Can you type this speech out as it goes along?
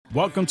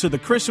Welcome to the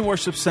Christian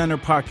Worship Center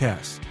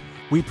podcast.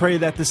 We pray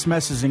that this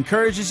message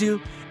encourages you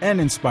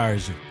and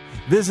inspires you.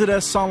 Visit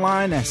us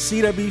online at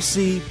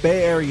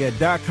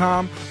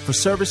cwcbayarea.com for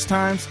service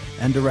times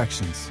and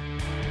directions.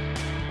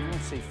 I'm going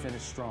to say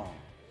finish strong.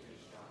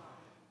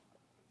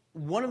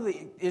 One of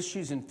the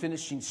issues in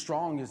finishing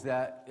strong is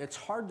that it's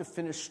hard to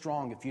finish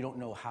strong if you don't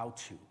know how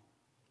to.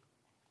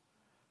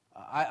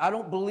 I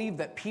don't believe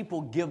that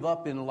people give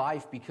up in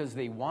life because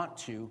they want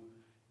to.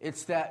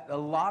 It's that a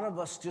lot of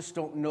us just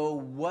don't know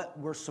what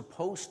we're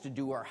supposed to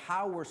do or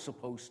how we're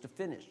supposed to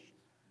finish.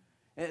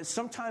 And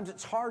sometimes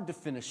it's hard to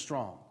finish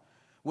strong.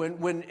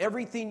 When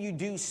everything you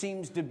do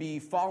seems to be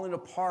falling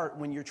apart,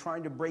 when you're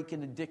trying to break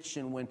an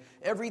addiction, when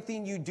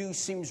everything you do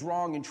seems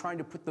wrong and trying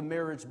to put the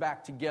marriage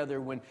back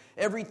together, when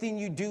everything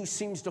you do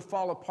seems to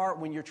fall apart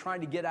when you're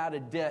trying to get out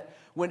of debt,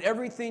 when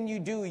everything you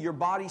do, your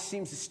body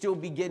seems to still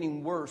be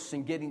getting worse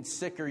and getting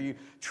sicker, you're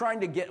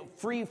trying to get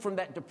free from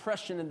that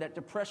depression and that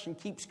depression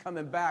keeps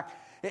coming back.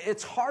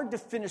 It's hard to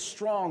finish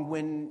strong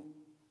when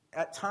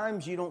at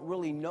times you don't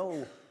really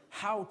know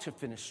how to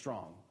finish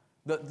strong.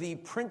 The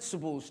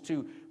principles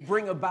to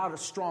bring about a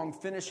strong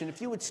finish. And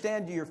if you would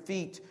stand to your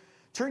feet,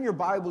 turn your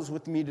Bibles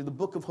with me to the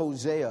book of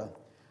Hosea.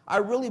 I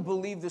really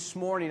believe this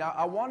morning,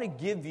 I want to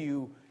give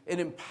you and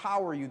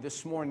empower you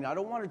this morning. I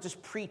don't want to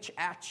just preach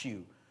at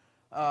you.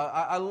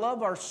 I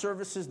love our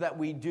services that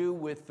we do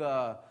with,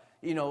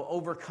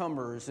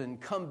 overcomers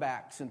and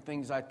comebacks and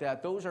things like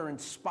that. Those are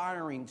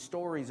inspiring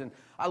stories. And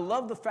I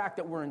love the fact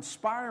that we're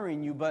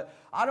inspiring you, but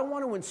I don't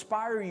want to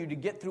inspire you to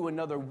get through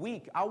another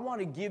week. I want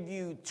to give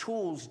you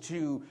tools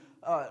to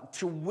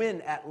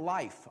win at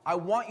life. I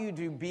want you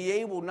to be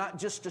able not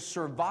just to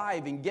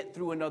survive and get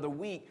through another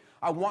week.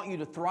 I want you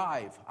to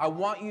thrive. I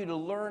want you to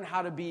learn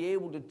how to be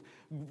able to,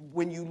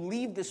 when you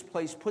leave this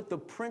place, put the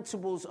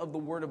principles of the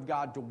Word of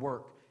God to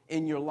work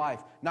in your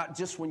life, not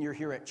just when you're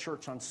here at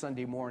church on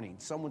Sunday morning.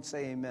 Someone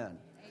say amen. Amen.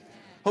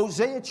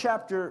 Hosea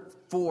chapter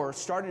 4,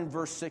 starting in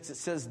verse 6, it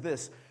says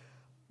this.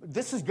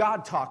 This is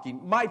God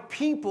talking. My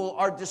people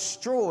are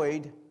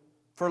destroyed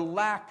for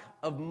lack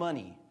of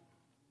money,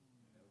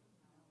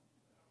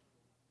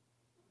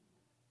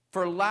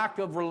 for lack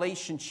of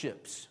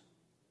relationships,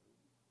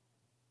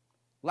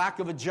 lack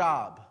of a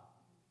job.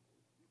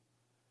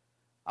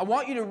 I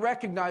want you to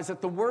recognize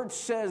that the Word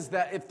says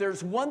that if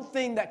there's one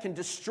thing that can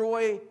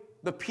destroy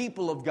the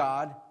people of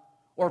God,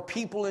 or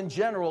people in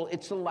general,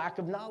 it's the lack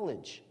of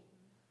knowledge.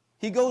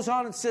 He goes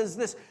on and says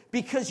this,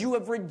 because you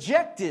have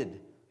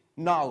rejected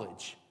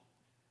knowledge.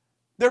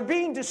 They're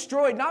being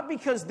destroyed not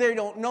because they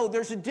don't know.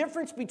 There's a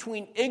difference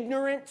between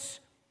ignorance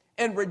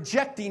and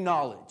rejecting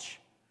knowledge.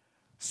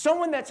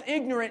 Someone that's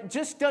ignorant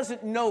just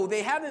doesn't know.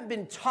 They haven't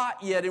been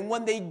taught yet. And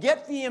when they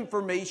get the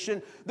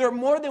information, they're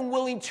more than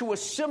willing to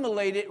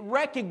assimilate it,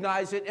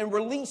 recognize it, and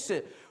release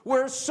it.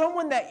 Whereas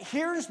someone that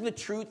hears the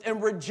truth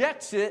and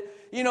rejects it,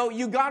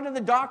 you got to the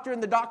doctor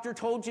and the doctor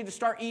told you to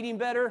start eating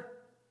better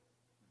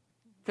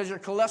because your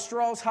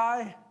cholesterol's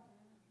high,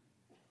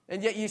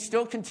 and yet you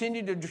still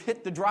continue to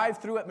hit the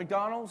drive-thru at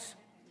McDonald's.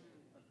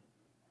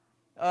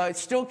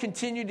 Still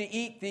continue to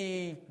eat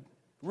the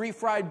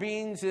refried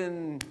beans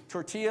and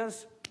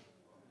tortillas.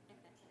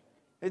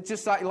 It's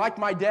just like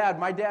my dad.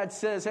 My dad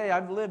says, hey,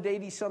 I've lived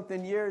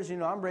 80-something years.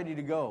 I'm ready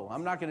to go.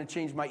 I'm not going to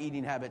change my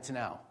eating habits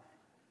now.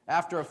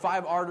 After a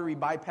 5-artery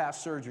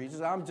bypass surgery, he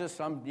says, I'm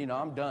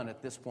done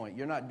at this point.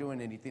 You're not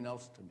doing anything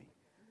else to me.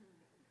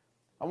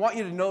 I want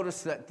you to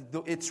notice that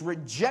it's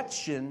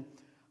rejection.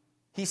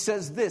 He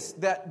says this,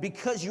 that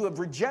because you have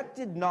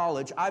rejected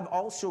knowledge, I've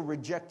also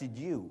rejected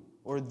you,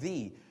 or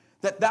thee,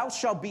 that thou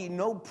shalt be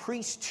no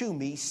priest to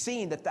me,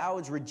 seeing that thou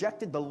hast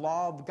rejected the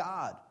law of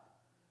God.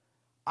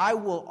 I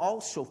will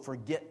also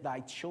forget thy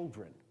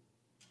children.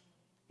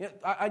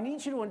 I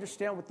need you to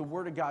understand what the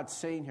Word of God's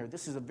saying here.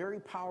 This is a very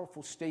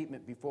powerful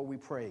statement before we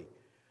pray.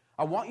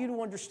 I want you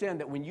to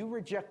understand that when you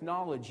reject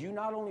knowledge, you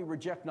not only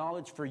reject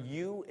knowledge for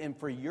you and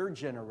for your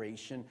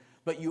generation,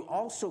 but you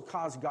also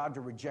cause God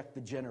to reject the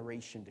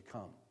generation to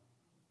come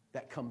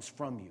that comes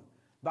from you.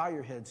 Bow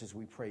your heads as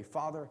we pray.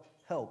 Father,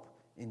 help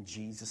in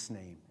Jesus'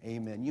 name.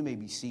 Amen. You may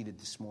be seated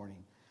this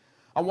morning.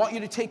 I want you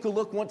to take a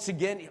look once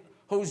again.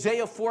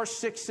 Hosea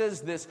 4:6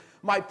 says this,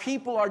 my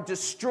people are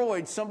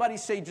destroyed. Somebody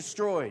say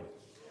destroyed.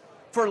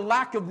 For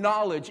lack of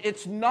knowledge.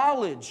 It's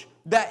knowledge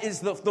that is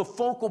the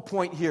focal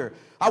point here.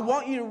 I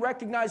want you to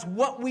recognize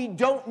what we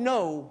don't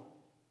know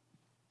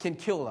can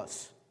kill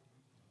us.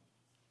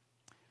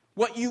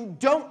 What you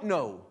don't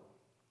know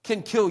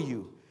can kill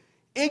you.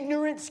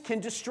 Ignorance can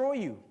destroy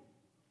you.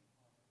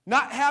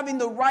 Not having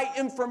the right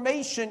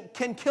information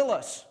can kill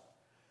us.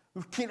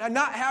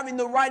 Not having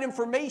the right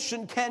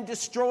information can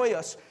destroy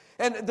us.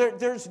 And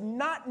there's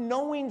not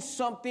knowing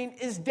something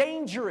is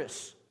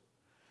dangerous.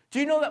 Do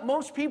you know that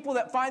most people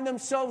that find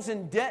themselves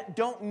in debt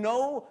don't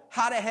know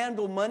how to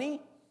handle money?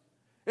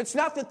 It's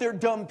not that they're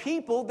dumb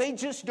people. They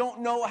just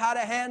don't know how to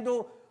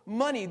handle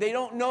money. They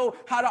don't know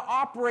how to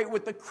operate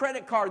with the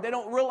credit card. They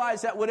don't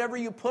realize that whatever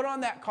you put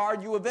on that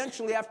card, you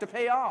eventually have to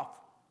pay off.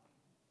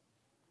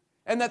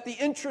 And that the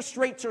interest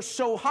rates are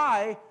so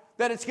high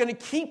that it's going to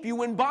keep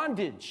you in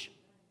bondage.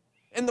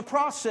 in the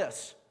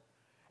process.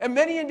 And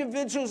many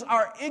individuals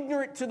are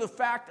ignorant to the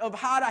fact of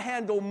how to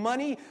handle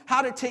money,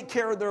 how to take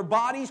care of their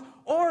bodies,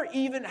 or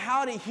even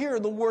how to hear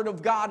the Word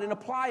of God and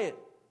apply it.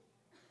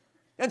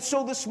 And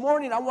so this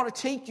morning, I want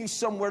to take you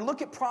somewhere.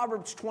 Look at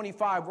Proverbs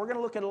 25. We're going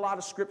to look at a lot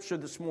of scripture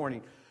this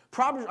morning.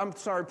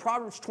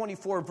 Proverbs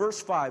 24,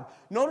 verse 5.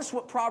 Notice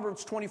what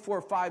Proverbs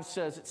 24, 5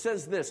 says. It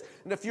says this.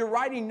 And if you're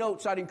writing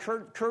notes, I'd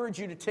encourage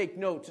you to take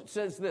notes. It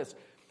says this.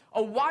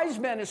 A wise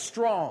man is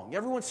strong.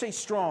 Everyone say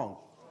strong.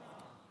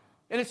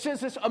 And it says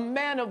this, a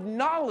man of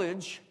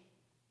knowledge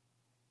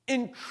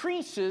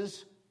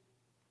increases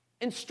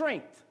in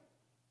strength.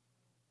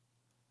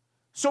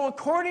 So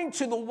according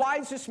to the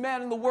wisest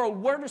man in the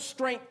world, where does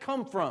strength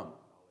come from?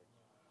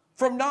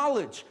 From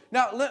knowledge.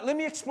 Now, let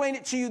me explain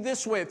it to you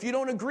this way. If you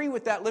don't agree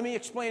with that, let me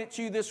explain it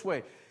to you this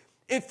way.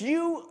 If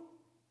you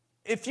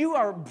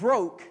are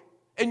broke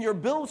and your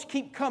bills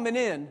keep coming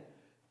in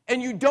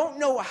and you don't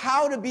know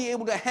how to be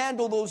able to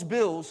handle those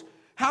bills,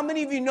 how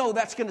many of you know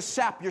that's going to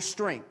sap your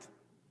strength?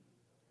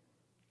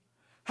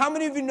 How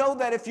many of you know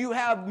that if you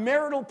have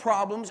marital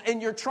problems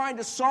and you're trying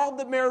to solve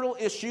the marital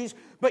issues,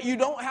 but you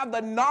don't have the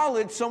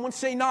knowledge, someone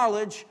say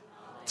knowledge,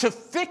 to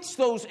fix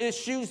those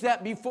issues,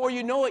 that before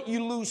you know it,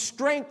 you lose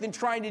strength in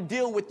trying to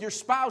deal with your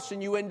spouse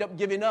and you end up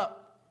giving up?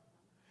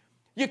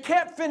 You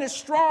can't finish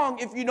strong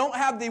if you don't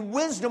have the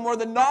wisdom or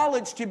the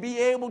knowledge to be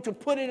able to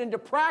put it into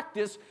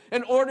practice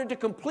in order to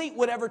complete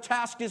whatever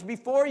task is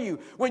before you.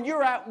 When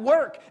you're at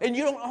work and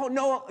you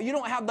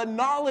don't have the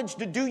knowledge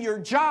to do your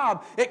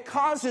job, it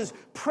causes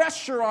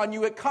pressure on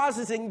you, it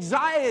causes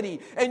anxiety,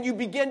 and you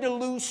begin to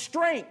lose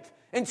strength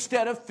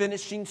instead of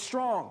finishing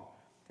strong.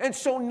 And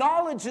so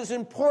knowledge is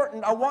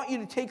important. I want you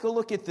to take a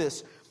look at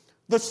this.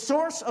 The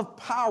source of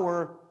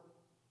power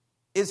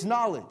is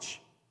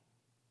knowledge.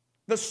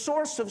 The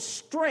source of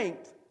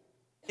strength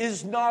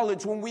is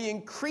knowledge. When we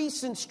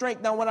increase in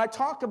strength, now when I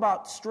talk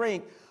about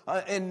strength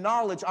and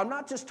knowledge, I'm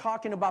not just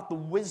talking about the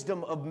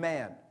wisdom of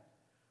man.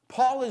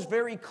 Paul is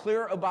very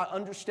clear about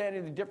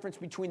understanding the difference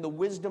between the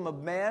wisdom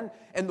of man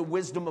and the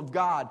wisdom of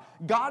God.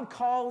 God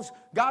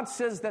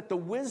says that the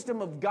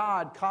wisdom of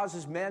God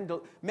causes man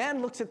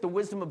looks at the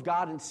wisdom of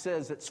God and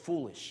says it's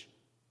foolish.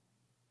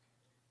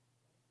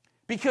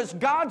 Because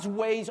God's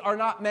ways are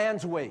not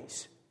man's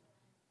ways.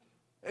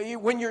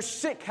 When you're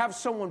sick, have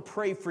someone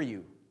pray for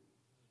you.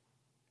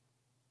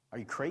 Are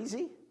you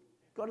crazy?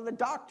 Go to the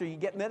doctor. You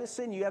get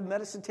medicine. You have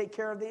medicine take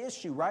care of the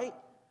issue, right?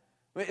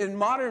 In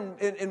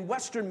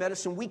Western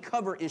medicine, we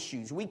cover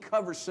issues. We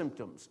cover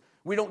symptoms.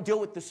 We don't deal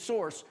with the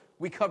source.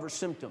 We cover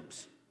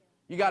symptoms.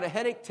 You got a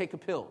headache, take a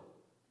pill.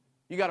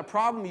 You got a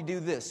problem, you do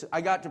this.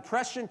 I got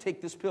depression,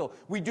 take this pill.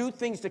 We do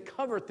things to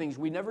cover things.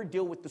 We never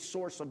deal with the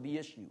source of the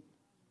issue.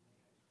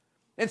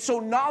 And so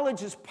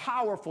knowledge is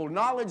powerful.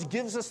 Knowledge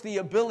gives us the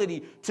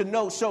ability to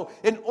know. So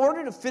in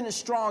order to finish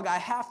strong, I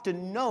have to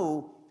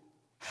know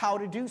how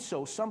to do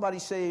so. Somebody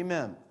say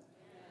amen. Amen.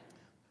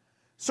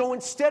 So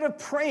instead of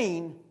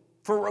praying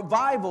for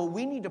revival,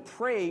 we need to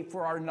pray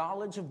for our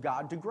knowledge of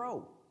God to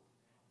grow.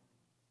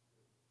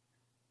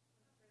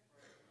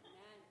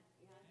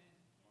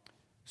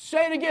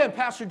 Say it again,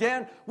 Pastor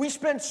Dan. We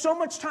spend so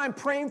much time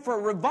praying for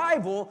a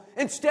revival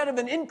instead of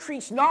an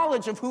increased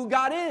knowledge of who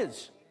God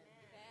is.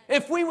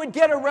 If we would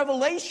get a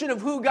revelation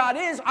of who God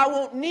is, I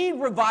won't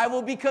need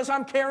revival because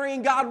I'm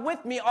carrying God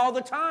with me all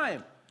the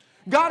time.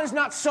 God is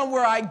not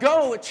somewhere I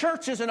go. A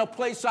church isn't a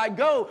place I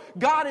go.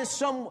 God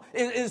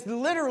is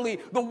literally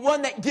the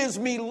one that gives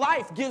me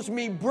life, gives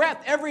me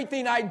breath.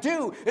 Everything I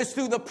do is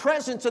through the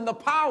presence and the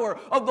power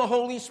of the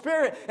Holy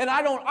Spirit. And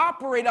I don't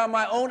operate on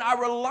my own. I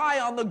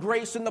rely on the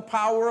grace and the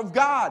power of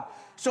God.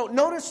 So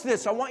notice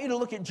this. I want you to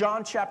look at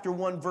John chapter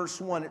 1, verse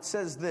 1. It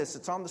says this.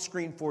 It's on the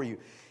screen for you.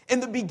 In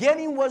the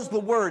beginning was the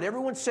Word.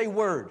 Everyone say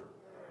Word.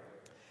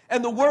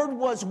 And the Word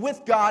was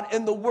with God,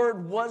 and the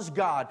Word was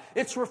God.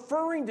 It's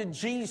referring to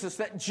Jesus,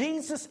 that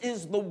Jesus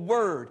is the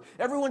Word.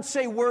 Everyone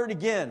say Word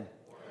again.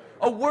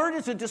 A word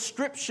is a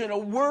description. A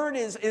word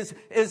is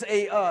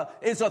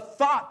a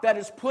thought that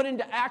is put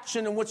into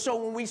action. And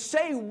so when we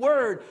say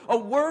word, a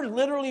word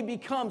literally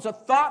becomes a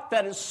thought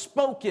that is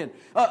spoken.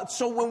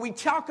 So when we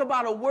talk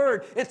about a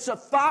word, it's a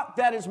thought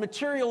that is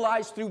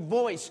materialized through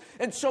voice.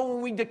 And so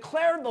when we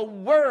declare the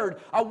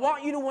word, I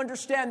want you to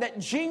understand that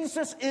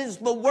Jesus is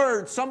the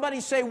Word. Somebody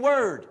say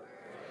Word.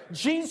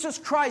 Jesus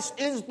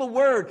Christ is the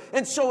Word.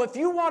 And so if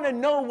you want to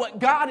know what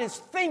God is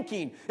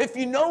thinking, if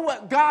you know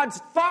what God's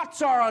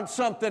thoughts are on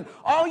something,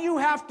 all you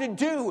have to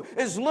do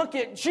is look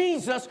at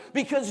Jesus,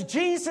 because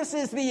Jesus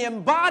is the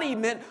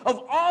embodiment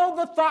of all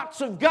the thoughts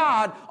of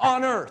God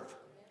on earth.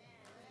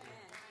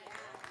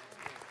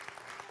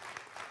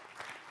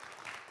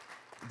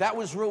 That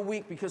was real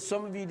weak because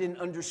some of you didn't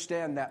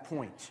understand that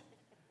point.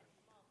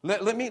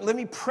 Let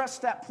me press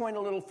that point a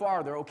little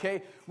farther,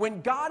 okay?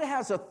 When God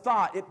has a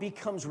thought, it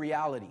becomes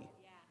reality.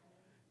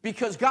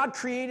 Because God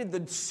created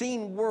the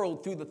seen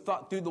world through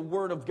the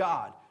Word of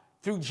God,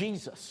 through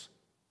Jesus.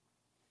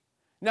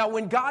 Now,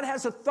 when God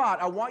has a thought,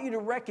 I want you to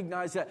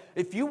recognize that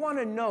if you want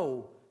to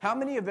know, how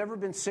many have ever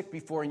been sick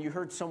before and you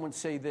heard someone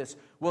say this,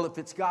 well, if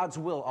it's God's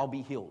will, I'll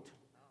be healed.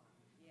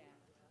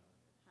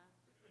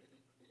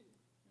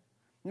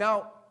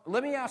 Now,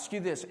 let me ask you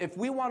this. If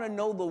we want to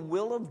know the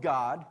will of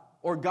God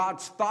or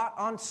God's thought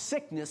on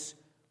sickness,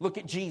 look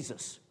at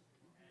Jesus.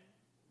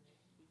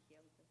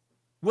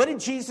 What did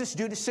Jesus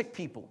do to sick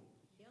people?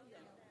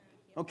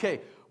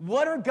 Okay,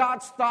 what are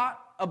God's thought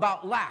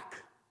about lack?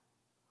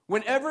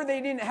 Whenever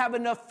they didn't have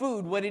enough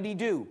food, what did he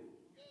do?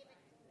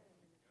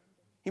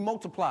 He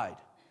multiplied,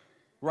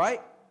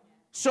 right?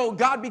 So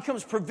God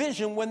becomes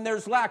provision when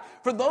there's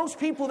lack. For those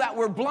people that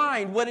were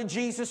blind, what did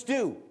Jesus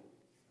do?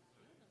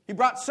 He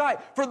brought sight.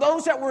 For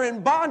those that were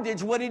in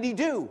bondage, what did he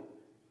do?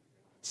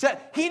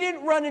 He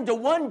didn't run into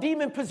one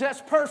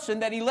demon-possessed person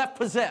that he left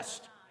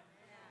possessed.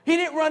 He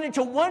didn't run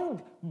into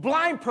one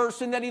blind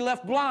person that he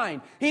left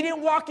blind. He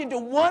didn't walk into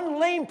one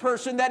lame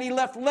person that he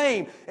left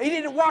lame. He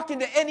didn't walk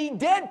into any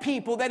dead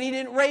people that he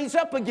didn't raise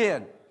up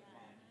again.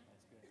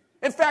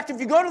 In fact, if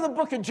you go to the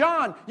book of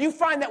John, you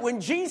find that when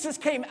Jesus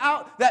came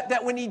out,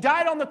 that when he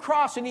died on the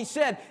cross and he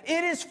said,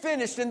 "It is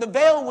finished," and the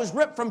veil was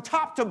ripped from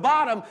top to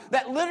bottom,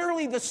 that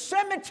literally the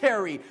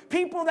cemetery,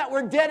 people that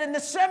were dead in the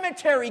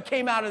cemetery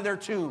came out of their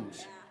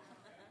tombs.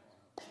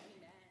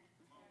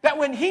 That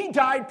when he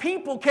died,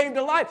 people came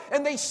to life,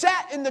 and they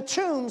sat in the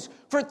tombs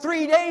for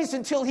 3 days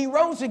until he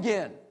rose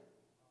again.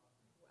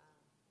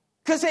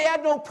 Because they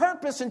had no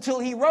purpose until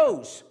he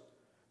rose.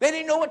 They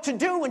didn't know what to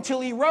do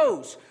until he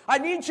rose. I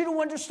need you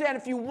to understand,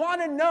 if you want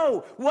to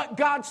know what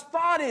God's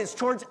thought is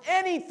towards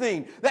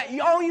anything, that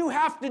all you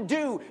have to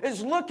do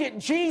is look at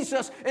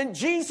Jesus, and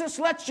Jesus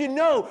lets you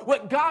know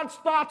what God's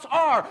thoughts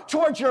are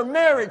towards your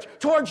marriage,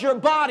 towards your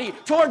body,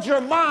 towards your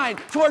mind,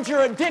 towards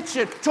your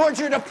addiction, towards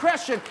your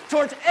depression,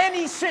 towards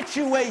any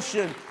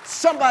situation.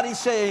 Somebody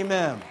say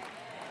amen.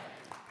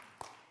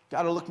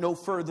 Got to look no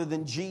further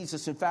than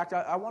Jesus. In fact,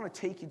 I want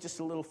to take you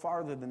just a little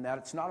farther than that.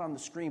 It's not on the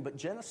screen, but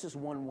Genesis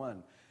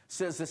 1:1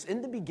 says this: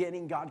 "In the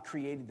beginning, God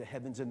created the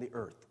heavens and the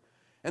earth.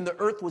 And the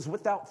earth was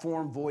without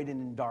form, void,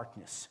 and in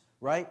darkness."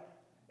 Right?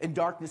 And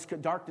darkness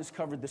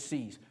covered the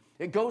seas.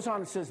 It goes on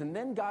and says, "And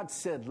then God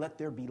said, 'Let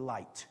there be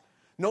light.'"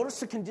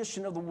 Notice the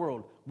condition of the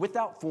world: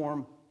 without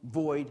form,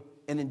 void,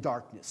 and in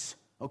darkness.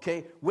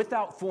 Okay?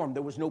 Without form,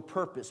 there was no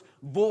purpose.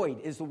 Void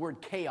is the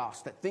word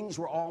chaos, that things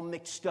were all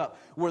mixed up.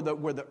 Where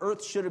the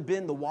earth should have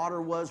been, the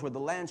water was. Where the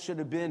land should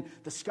have been,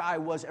 the sky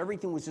was.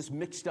 Everything was just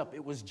mixed up.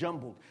 It was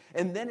jumbled.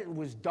 And then it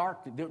was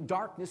dark. The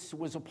darkness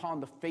was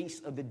upon the face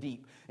of the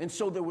deep. And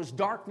so there was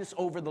darkness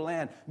over the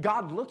land.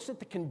 God looks at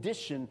the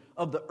condition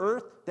of the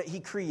earth that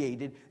he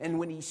created, and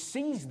when he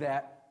sees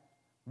that,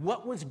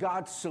 what was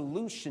God's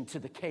solution to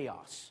the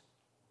chaos?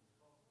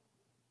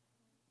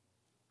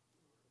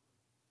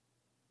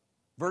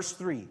 Verse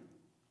 3,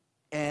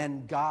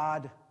 "And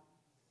God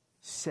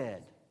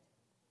said."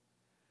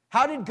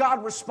 How did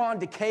God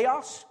respond to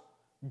chaos,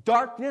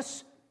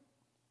 darkness,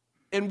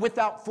 and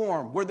without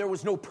form, where there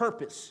was no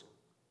purpose?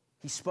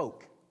 He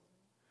spoke.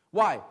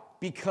 Why?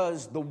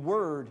 Because the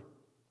word,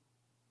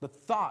 the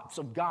thoughts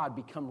of God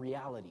become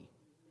reality.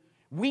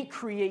 We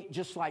create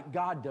just like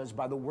God does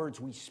by the words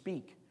we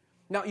speak.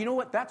 Now, you know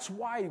what? That's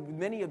why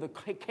many of the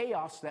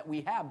chaos that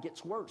we have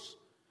gets worse.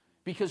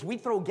 Because we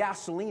throw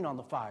gasoline on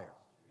the fire.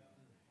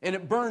 And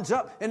it burns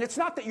up. And it's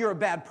not that you're a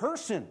bad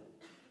person.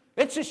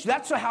 It's just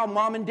that's how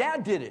mom and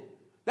dad did it.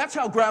 That's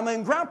how grandma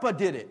and grandpa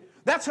did it.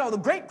 That's how the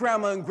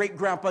great-grandma and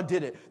great-grandpa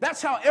did it.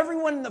 That's how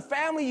everyone in the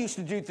family used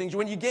to do things.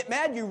 When you get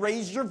mad, you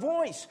raised your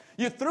voice.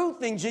 You threw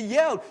things. You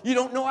yelled. You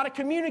don't know how to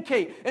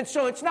communicate. And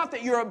so it's not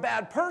that you're a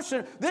bad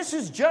person. This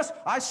is just,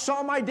 I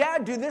saw my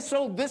dad do this,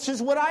 so this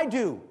is what I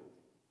do.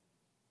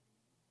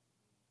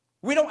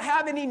 We don't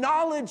have any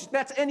knowledge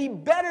that's any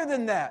better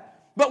than that.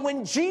 But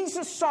when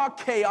Jesus saw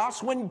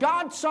chaos, when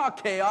God saw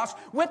chaos,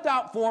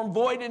 without form,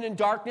 void, and in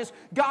darkness,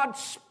 God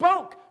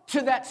spoke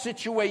to that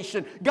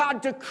situation.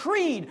 God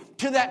decreed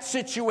to that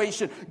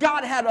situation.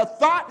 God had a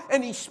thought,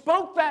 and he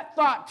spoke that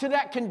thought to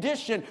that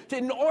condition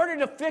in order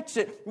to fix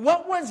it.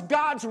 What was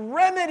God's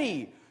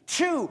remedy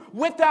to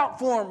without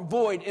form,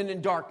 void, and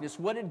in darkness?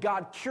 What did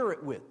God cure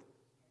it with?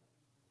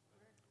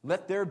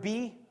 Let there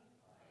be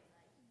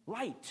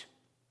light.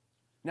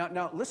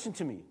 Now listen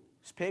to me.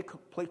 Just pay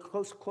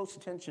close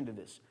attention to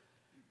this.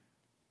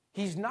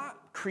 He's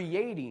not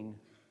creating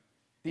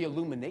the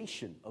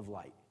illumination of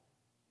light.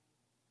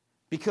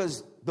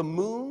 Because the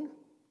moon,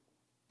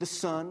 the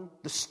sun,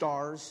 the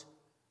stars,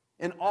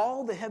 and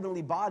all the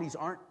heavenly bodies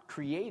aren't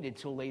created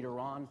till later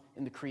on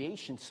in the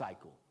creation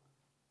cycle.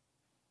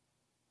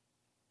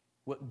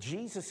 What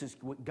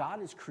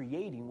God is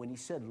creating when he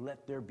said,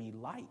 "Let there be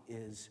light,"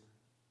 is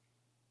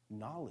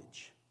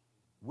knowledge,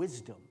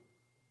 wisdom,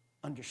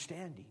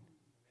 understanding.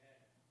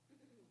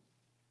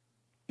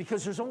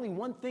 Because there's only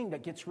one thing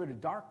that gets rid of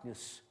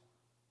darkness.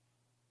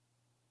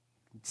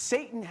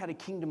 Satan had a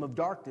kingdom of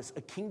darkness,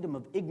 a kingdom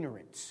of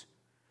ignorance.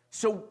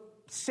 So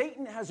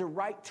Satan has a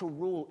right to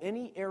rule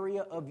any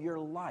area of your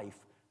life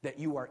that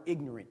you are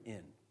ignorant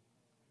in.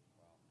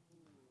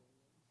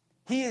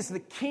 He is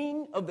the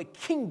king of the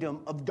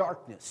kingdom of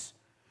darkness.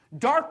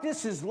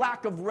 Darkness is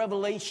lack of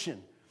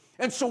revelation.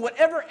 And so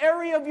whatever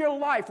area of your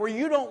life where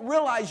you don't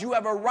realize you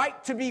have a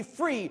right to be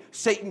free,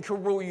 Satan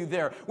can rule you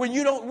there. When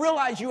you don't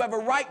realize you have a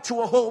right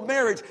to a whole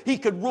marriage, he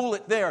could rule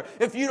it there.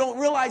 If you don't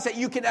realize that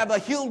you can have a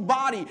healed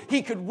body,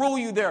 he could rule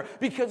you there.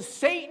 Because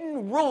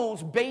Satan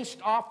rules based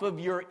off of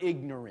your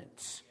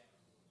ignorance.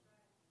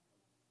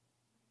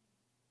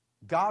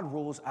 God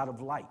rules out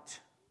of light.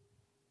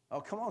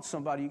 Oh, come on,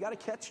 somebody. You got to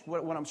catch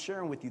what I'm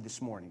sharing with you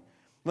this morning.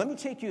 Let me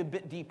take you a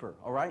bit deeper,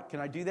 all right? Can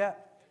I do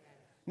that?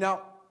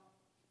 Now,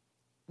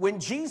 when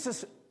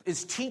Jesus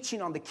is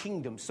teaching on the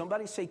kingdom,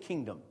 somebody say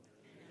kingdom.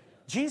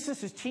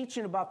 Jesus is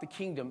teaching about the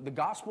kingdom, the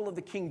gospel of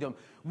the kingdom.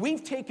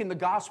 We've taken the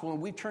gospel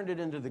and we've turned it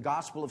into the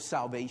gospel of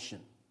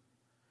salvation.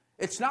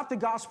 It's not the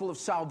gospel of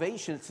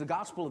salvation, it's the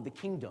gospel of the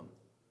kingdom.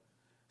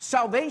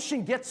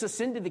 Salvation gets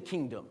us into the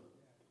kingdom.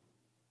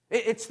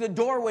 It's the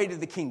doorway to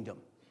the kingdom.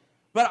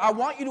 But I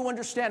want you to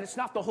understand it's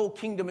not the whole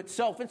kingdom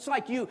itself. It's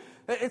like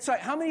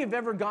how many have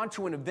ever gone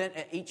to an event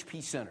at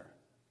HP Center?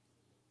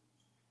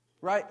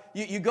 Right?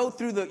 You go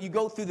through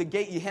the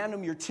gate, you hand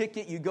them your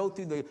ticket, you go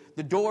through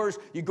the doors,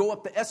 you go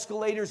up the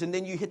escalators, and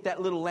then you hit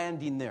that little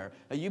landing there.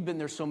 You've been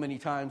there so many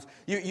times.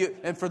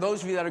 And for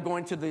those of you that are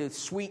going to the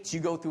suites,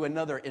 you go through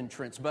another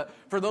entrance. But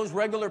for those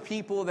regular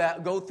people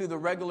that go through the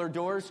regular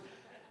doors,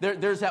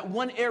 there's that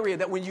one area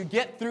that when you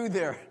get through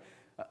there,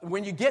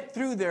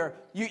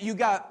 you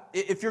got,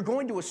 if you're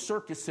going to a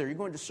circus there, you're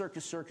going to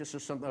Circus or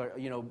something,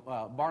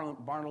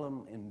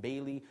 Barnum and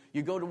Bailey,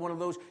 you go to one of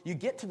those, you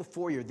get to the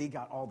foyer, they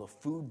got all the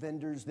food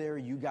vendors there,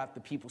 you got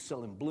the people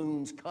selling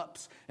balloons,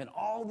 cups, and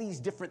all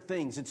these different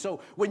things. And so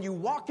when you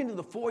walk into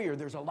the foyer,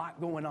 there's a lot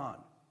going on.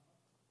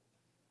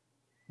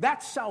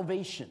 That's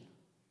salvation.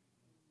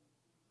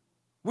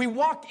 We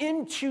walk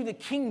into the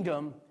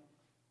kingdom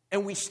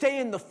and we stay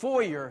in the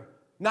foyer,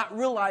 not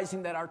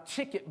realizing that our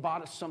ticket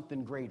bought us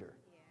something greater.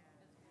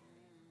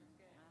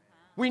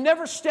 We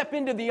never step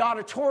into the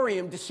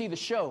auditorium to see the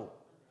show.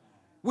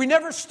 We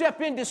never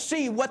step in to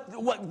see what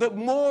the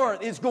more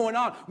is going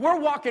on. We're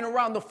walking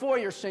around the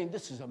foyer saying,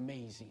 this is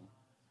amazing.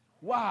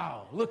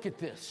 Wow, look at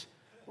this.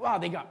 Wow,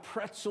 they got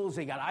pretzels,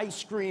 they got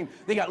ice cream,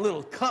 they got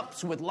little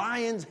cups with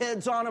lions'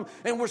 heads on them.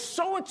 And we're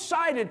so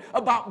excited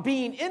about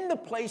being in the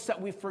place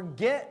that we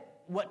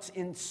forget what's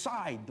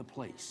inside the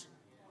place.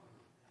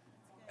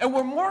 And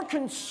we're more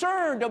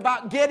concerned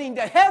about getting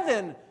to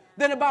heaven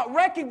than about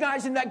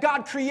recognizing that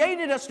God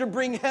created us to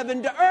bring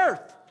heaven to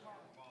earth.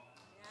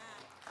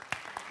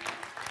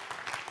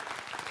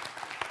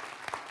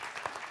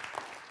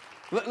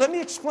 Let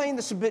me explain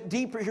this a bit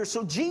deeper here.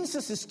 So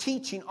Jesus is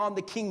teaching on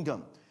the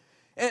kingdom.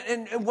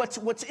 And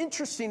what's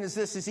interesting is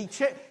this, is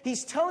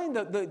he's telling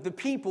the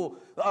people,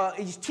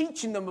 he's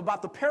teaching them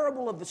about the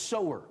parable of the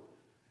sower.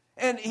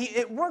 And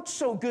it worked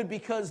so good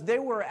because they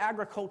were an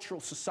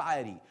agricultural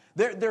society.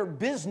 Their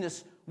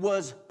business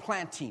was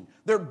planting.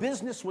 Their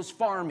business was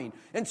farming.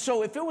 And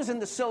so if it was in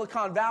the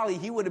Silicon Valley,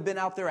 he would have been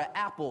out there at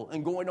Apple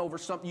and going over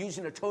something,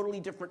 using a totally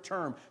different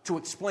term to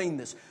explain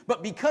this.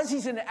 But because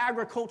he's in an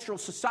agricultural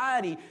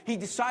society, he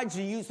decides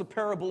to use the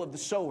parable of the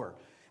sower.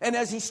 And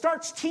as he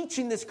starts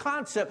teaching this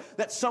concept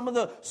that some of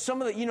the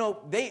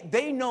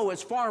they know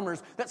as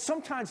farmers that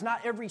sometimes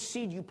not every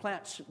seed you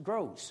plant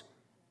grows.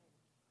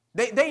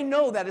 They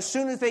know that as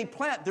soon as they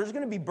plant, there's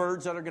going to be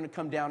birds that are going to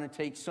come down and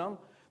take some.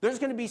 There's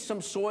going to be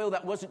some soil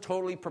that wasn't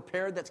totally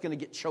prepared that's going to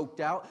get choked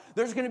out.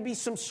 There's going to be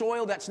some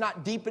soil that's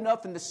not deep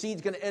enough and the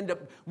seed's going to end up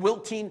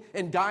wilting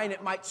and dying.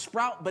 It might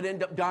sprout but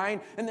end up dying.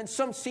 And then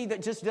some seed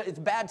that just, it's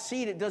bad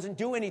seed, it doesn't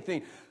do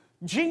anything.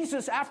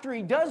 Jesus, after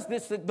he does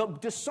this, the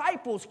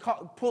disciples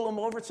pull him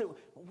over and say,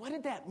 what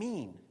did that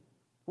mean?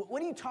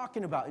 What are you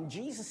talking about? And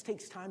Jesus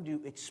takes time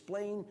to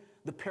explain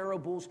the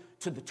parables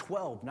to the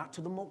 12, not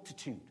to the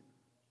multitude.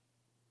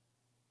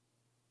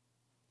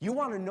 You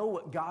want to know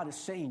what God is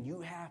saying, you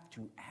have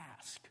to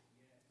ask.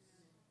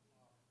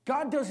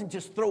 God doesn't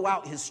just throw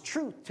out his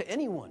truth to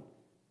anyone.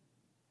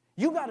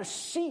 You got to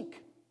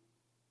seek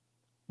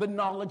the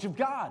knowledge of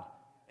God.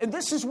 And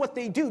this is what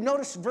they do.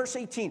 Notice verse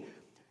 18.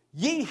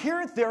 Ye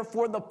hear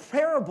therefore the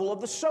parable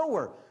of the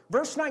sower.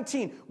 Verse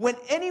 19. When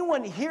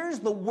anyone hears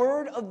the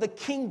word of the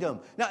kingdom.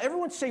 Now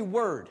everyone say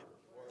word.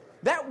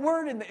 That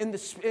word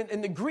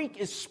in the Greek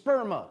is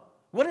sperma.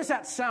 What does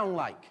that sound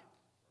like?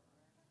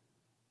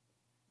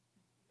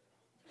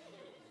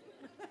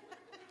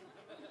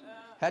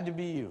 Had to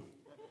be you.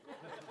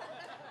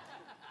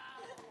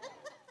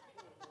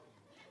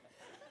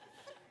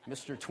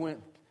 Mr.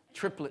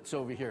 Triplets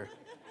over here.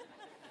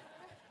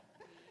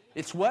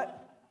 It's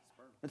what?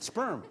 It's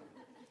sperm.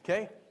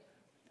 Okay?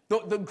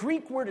 The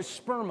Greek word is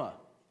sperma.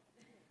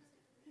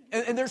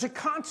 And there's a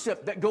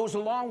concept that goes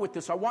along with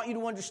this. I want you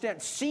to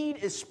understand. Seed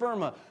is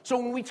sperma. So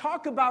when we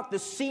talk about the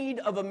seed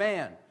of a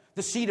man,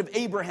 the seed of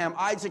Abraham,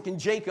 Isaac, and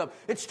Jacob,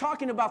 it's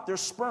talking about their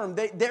sperm.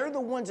 They're the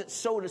ones that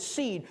sowed a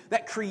seed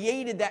that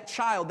created that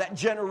child, that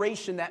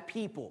generation, that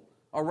people.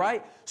 All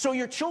right? So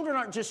your children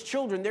aren't just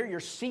children, they're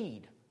your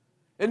seed.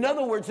 In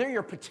other words, they're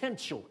your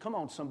potential. Come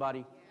on,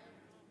 somebody.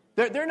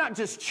 They're not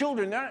just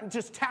children, they're not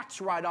just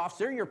tax write-offs,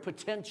 they're your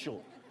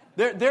potential.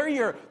 They're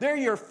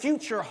your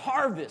future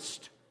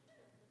harvest.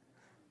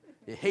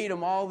 You hate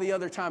them all the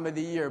other time of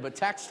the year. But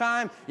tax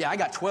time, yeah, I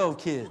got 12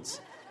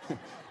 kids.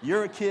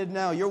 You're a kid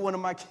now. You're one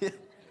of my kids.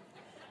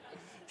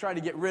 Try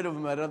to get rid of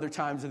them at other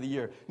times of the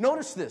year.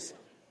 Notice this.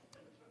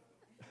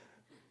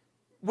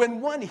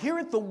 When one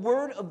heareth the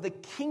word of the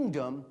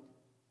kingdom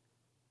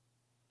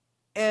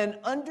and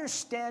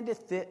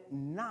understandeth it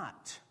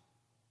not,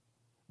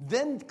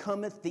 then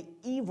cometh the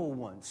evil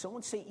one.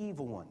 Someone say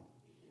evil one.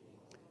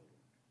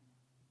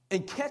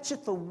 And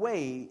catcheth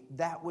away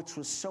that which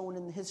was sown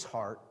in his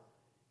heart,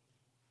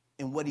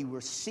 and what he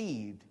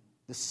received,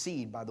 the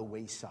seed by the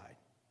wayside.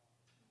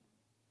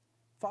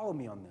 Follow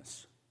me on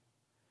this.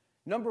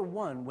 Number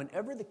one,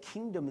 whenever the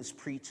kingdom is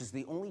preached is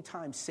the only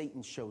time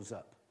Satan shows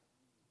up.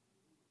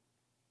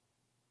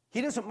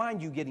 He doesn't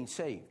mind you getting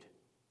saved.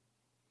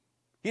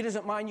 He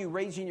doesn't mind you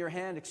raising your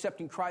hand,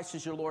 accepting Christ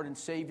as your Lord and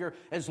Savior,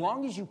 as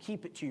long as you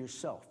keep it to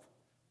yourself.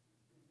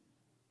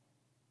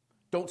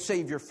 Don't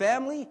save your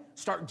family.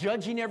 Start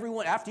judging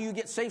everyone. After you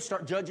get saved,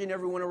 start judging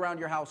everyone around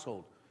your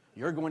household.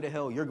 You're going to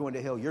hell, you're going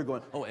to hell, you're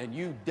going... Oh, and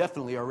you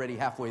definitely are already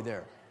halfway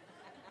there.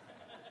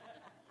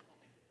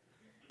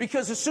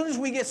 Because as soon as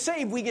we get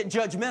saved, we get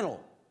judgmental.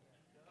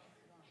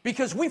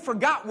 Because we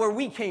forgot where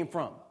we came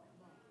from.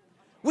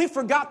 We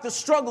forgot the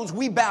struggles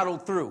we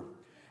battled through.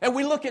 And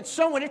we look at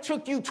someone, it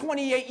took you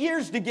 28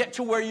 years to get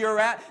to where you're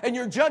at, and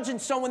you're judging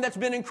someone that's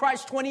been in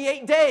Christ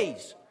 28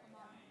 days.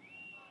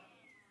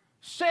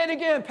 Say it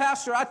again,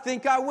 Pastor, I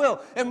think I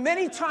will. And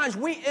many times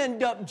we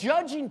end up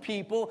judging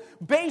people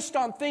based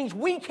on things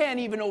we can't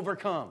even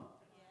overcome.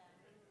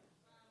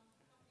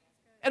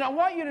 And I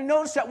want you to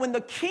notice that when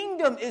the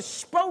kingdom is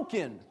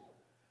spoken,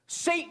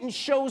 Satan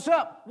shows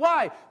up.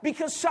 Why?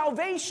 Because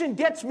salvation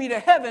gets me to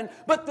heaven,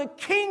 but the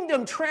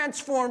kingdom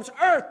transforms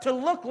earth to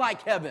look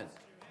like heaven.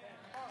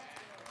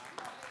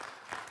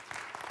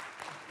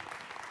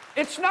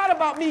 It's not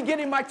about me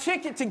getting my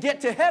ticket to get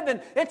to heaven.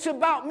 It's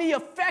about me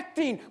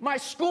affecting my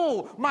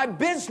school, my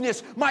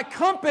business, my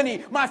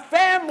company, my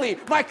family,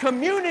 my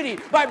community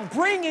by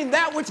bringing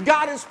that which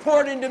God has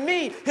poured into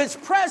me, His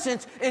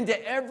presence,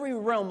 into every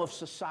realm of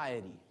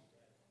society.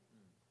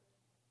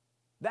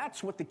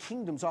 That's what the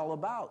kingdom's all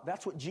about.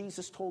 That's what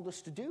Jesus told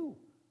us to do.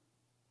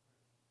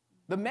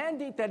 The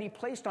mandate that He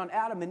placed on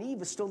Adam and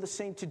Eve is still the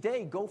same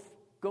today.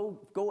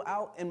 Go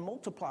out and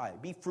multiply.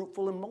 Be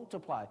fruitful and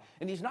multiply.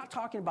 And He's not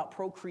talking about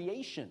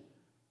procreation,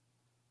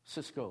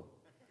 Cisco.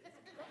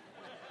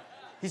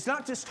 He's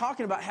not just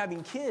talking about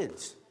having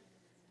kids.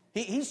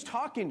 He's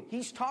talking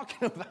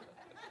about...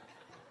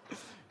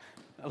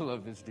 I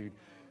love this dude.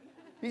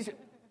 He's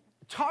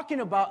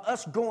talking about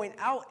us going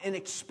out and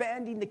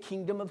expanding the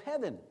kingdom of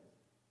heaven.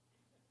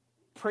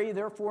 Pray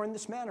therefore in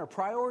this manner.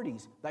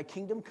 Priorities. Thy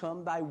kingdom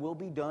come, thy will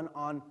be done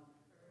on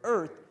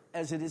earth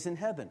as it is in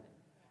heaven.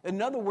 In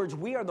other words,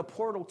 we are the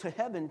portal to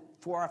heaven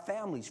for our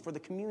families, for the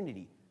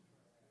community,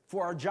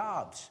 for our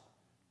jobs.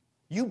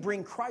 You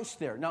bring Christ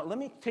there. Now, let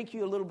me take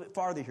you a little bit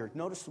farther here.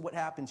 Notice what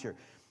happens here.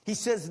 He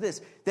says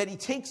this, that he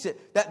takes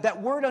it,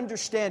 that word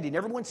understanding.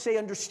 Everyone say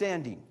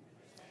understanding.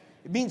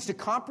 It means to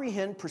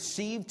comprehend,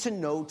 perceive, to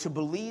know, to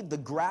believe, the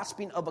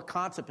grasping of a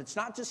concept. It's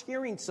not just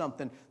hearing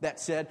something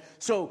that's said.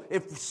 So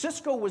if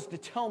Cisco was to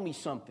tell me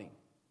something,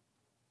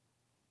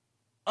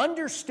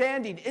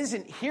 understanding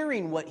isn't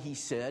hearing what he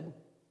said.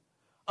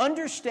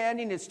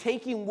 Understanding is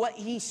taking what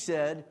he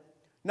said,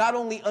 not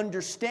only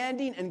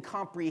understanding and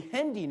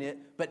comprehending it,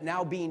 but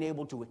now being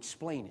able to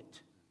explain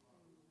it.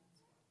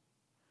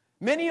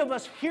 Many of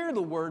us hear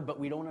the word, but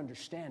we don't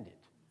understand it.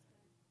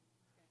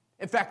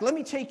 In fact, let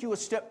me take you a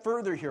step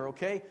further here,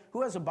 okay?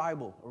 Who has a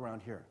Bible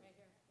around here?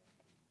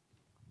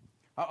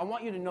 I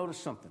want you to notice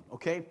something,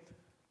 okay?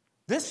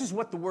 This is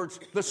what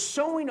the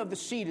sowing of the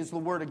seed is the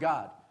Word of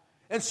God.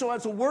 And so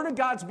as the Word of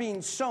God's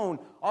being sown,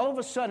 all of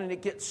a sudden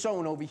it gets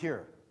sown over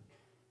here.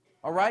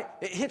 All right?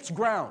 It hits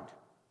ground.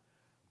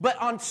 But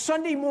on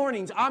Sunday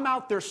mornings, I'm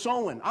out there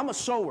sowing. I'm a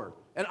sower.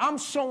 And I'm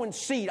sowing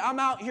seed. I'm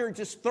out here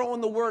just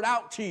throwing the word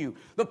out to you.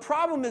 The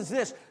problem is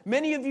this.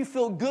 Many of you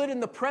feel good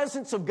in the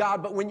presence of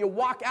God, but when you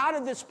walk out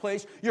of this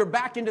place, you're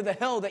back into the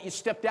hell that you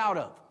stepped out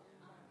of.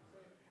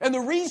 And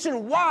the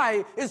reason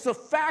why is the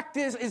fact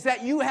is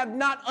that you have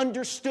not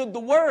understood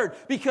the word,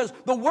 because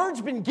the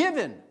word's been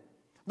given.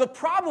 The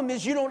problem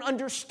is you don't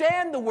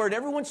understand the word.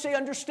 Everyone say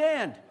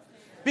understand.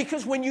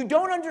 Because when you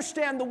don't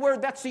understand the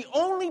word, that's the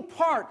only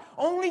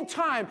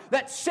time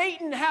that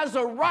Satan has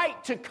a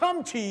right to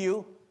come to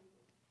you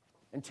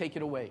and take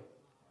it away.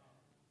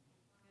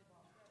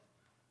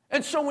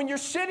 And so when you're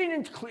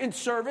sitting in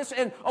service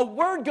and a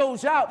word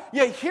goes out,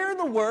 you hear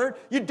the word,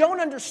 you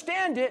don't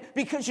understand it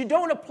because you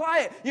don't apply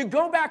it. You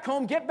go back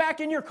home, get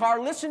back in your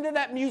car, listen to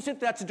that music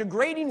that's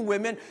degrading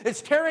women,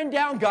 it's tearing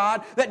down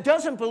God, that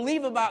doesn't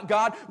believe about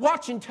God,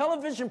 watching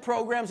television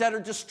programs that are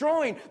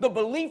destroying the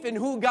belief in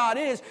who God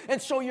is. And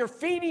so you're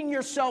feeding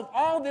yourself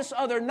all this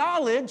other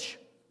knowledge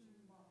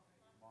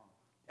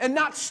and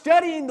not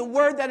studying the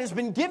word that has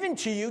been given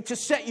to you to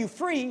set you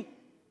free.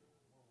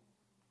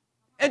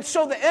 And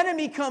so the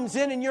enemy comes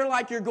in and you're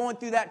going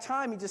through that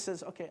time. He just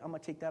says, okay, I'm going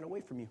to take that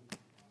away from you.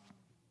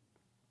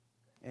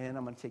 And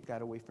I'm going to take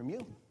that away from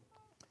you.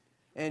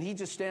 And he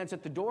just stands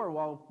at the door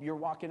while you're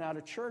walking out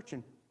of church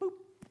and boop,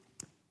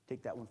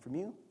 take that one from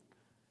you,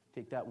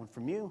 take that one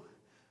from you,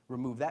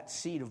 remove that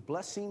seed of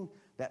blessing,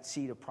 that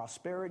seed of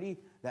prosperity,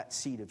 that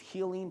seed of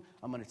healing.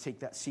 I'm going to take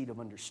that seed of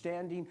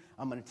understanding.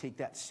 I'm going to take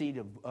that seed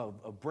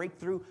of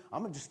breakthrough.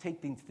 I'm going to just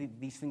take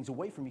these things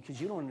away from you because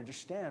you don't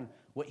understand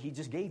what he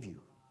just gave you.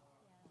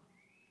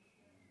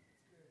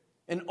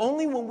 And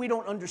only when we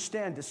don't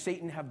understand does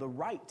Satan have the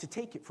right to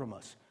take it from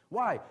us.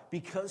 Why?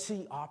 Because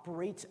he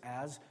operates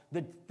as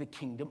the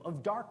kingdom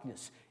of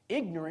darkness.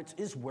 Ignorance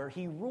is where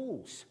he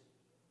rules.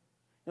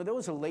 Now, there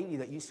was a lady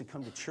that used to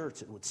come to church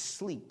that would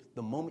sleep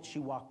the moment she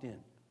walked in.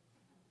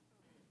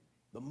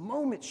 The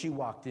moment she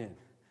walked in.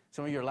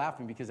 Some of you are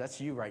laughing because that's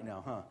you right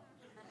now, huh?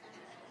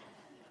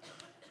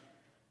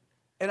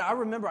 And I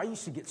remember I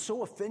used to get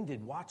so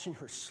offended watching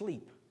her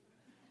sleep.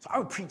 So I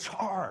would preach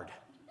hard.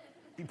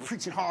 Be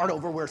preaching hard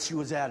over where she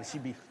was at. And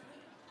she'd be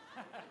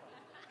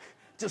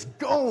just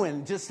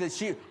going, just that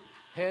she,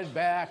 head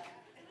back.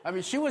 I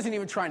mean, she wasn't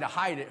even trying to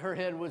hide it. Her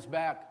head was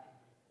back.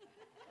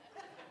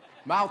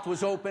 Mouth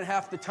was open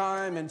half the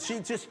time. And she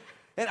just,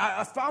 and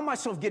I found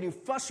myself getting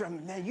frustrated. I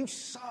mean, man, you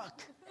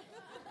suck.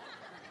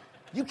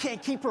 You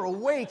can't keep her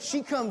awake.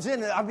 She comes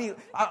in, and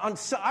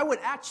I would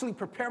actually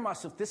prepare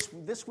myself.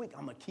 This week,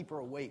 I'm going to keep her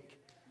awake.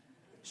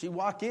 She'd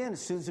walk in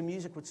as soon as the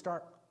music would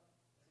start.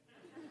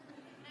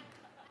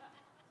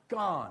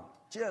 Gone.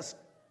 Just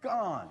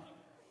gone.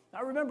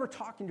 I remember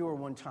talking to her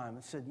one time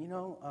and said,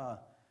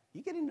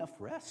 you get enough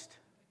rest?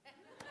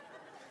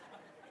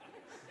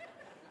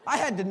 I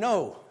had to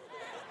know.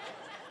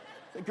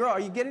 Girl, are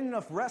you getting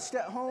enough rest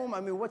at home?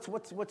 I mean,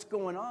 what's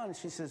going on? And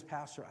she says,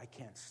 Pastor, I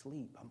can't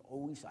sleep.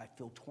 I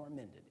feel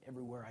tormented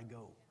everywhere I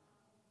go.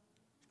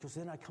 Because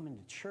then I come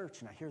into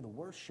church and I hear the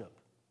worship.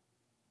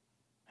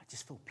 I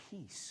just feel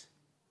peace.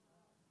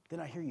 Then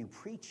I hear you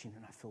preaching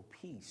and I feel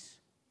peace.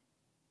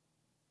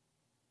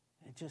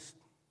 It just...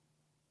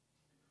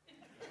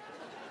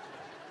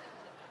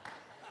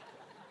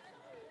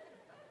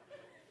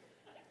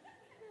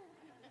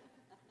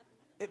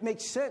 It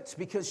makes sense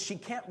because she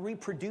can't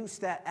reproduce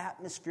that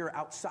atmosphere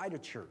outside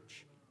of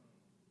church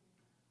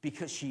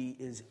because she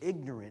is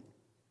ignorant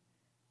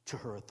to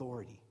her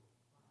authority.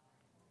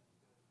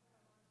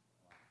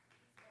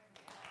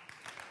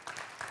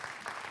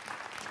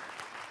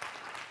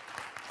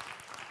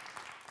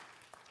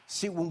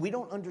 See, when we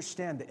don't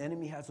understand, the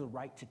enemy has the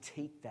right to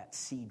take that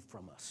seed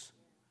from us.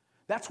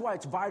 That's why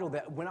it's vital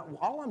that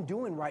all I'm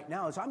doing right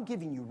now is I'm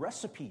giving you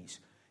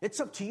recipes. It's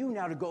up to you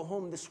now to go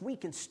home this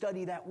week and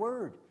study that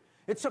word.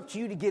 It's up to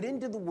you to get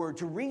into the Word,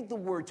 to read the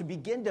Word, to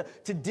begin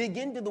to dig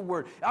into the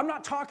Word. I'm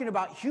not talking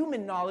about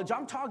human knowledge.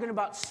 I'm talking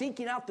about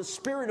seeking out the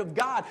Spirit of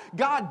God.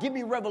 God, give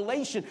me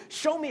revelation.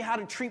 Show me how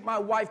to treat my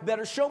wife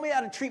better. Show me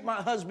how to treat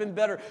my husband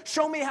better.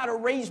 Show me how to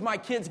raise my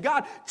kids.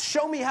 God,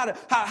 show me how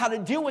to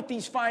deal with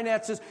these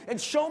finances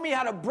and show me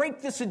how to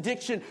break this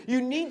addiction.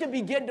 You need to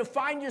begin to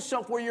find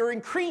yourself where you're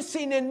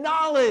increasing in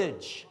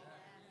knowledge.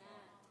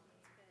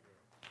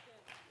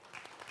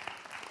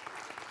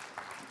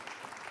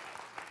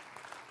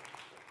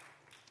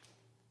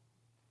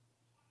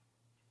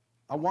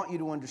 I want you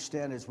to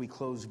understand as we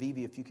close,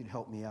 Vivi, if you could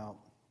help me out.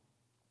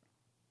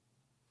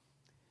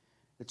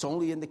 It's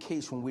only in the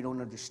case when we don't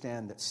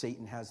understand that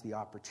Satan has the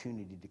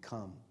opportunity to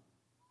come.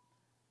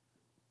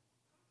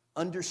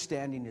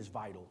 Understanding is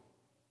vital.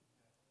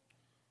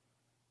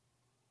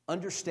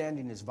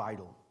 Understanding is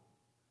vital.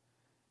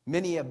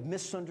 Many have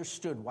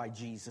misunderstood why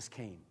Jesus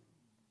came.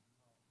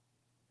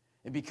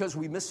 And because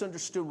we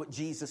misunderstood what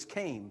Jesus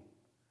came,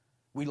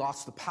 we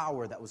lost the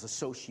power that was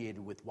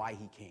associated with why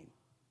he came.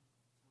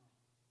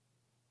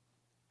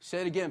 Say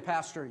it again,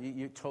 Pastor.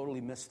 You totally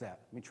missed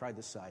that. Let me try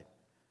this side.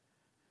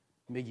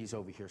 Miggy's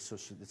over here, so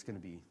it's going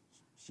to be,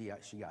 she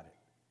got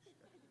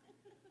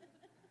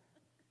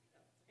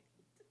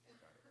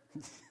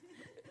it.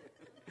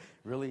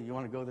 Really? You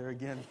want to go there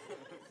again?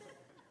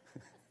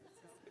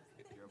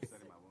 You're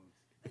upsetting my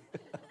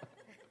wounds.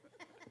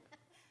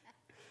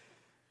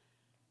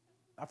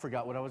 I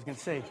forgot what I was going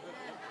to say.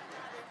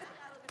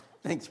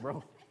 Thanks,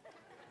 bro.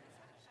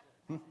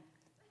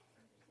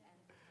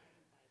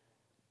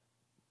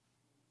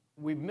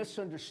 We've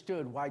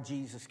misunderstood why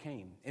Jesus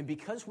came. And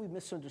because we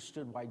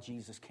misunderstood why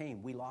Jesus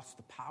came, we lost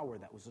the power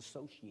that was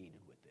associated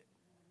with it.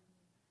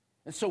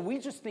 And so we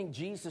just think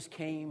Jesus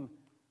came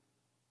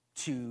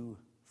to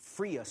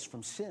free us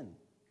from sin,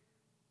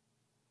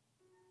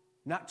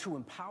 not to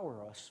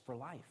empower us for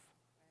life.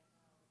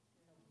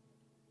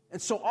 And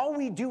so all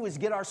we do is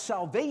get our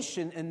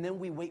salvation and then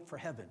we wait for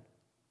heaven.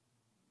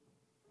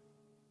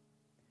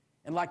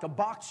 And like a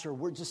boxer,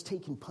 we're just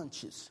taking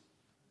punches.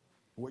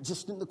 We're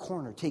just in the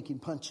corner taking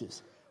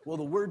punches. Well,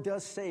 the word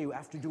does say,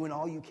 after doing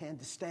all you can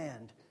to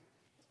stand,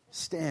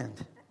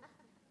 stand.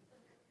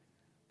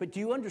 But do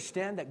you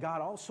understand that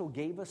God also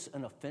gave us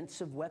an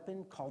offensive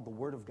weapon called the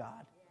Word of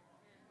God?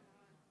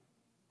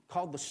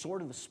 Called the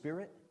sword of the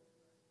Spirit?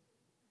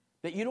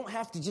 That you don't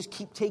have to just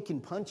keep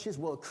taking punches.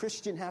 Well, a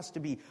Christian has to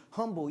be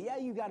humble. Yeah,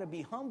 you got to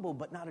be humble,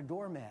 but not a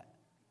doormat.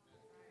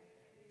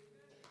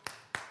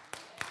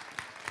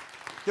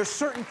 There's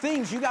certain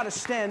things you got to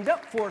stand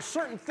up for,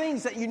 certain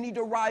things that you need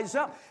to rise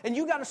up, and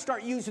you got to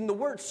start using the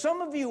word.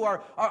 Some of you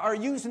are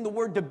using the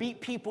word to beat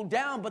people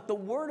down, but the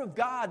word of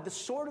God, the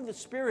sword of the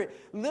Spirit,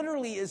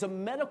 literally is a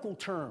medical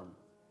term.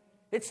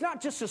 It's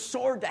not just a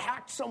sword to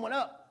hack someone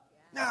up.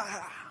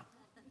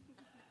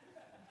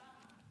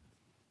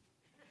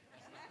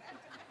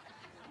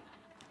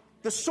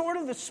 The sword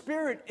of the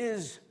Spirit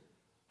is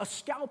a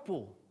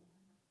scalpel.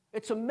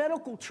 It's a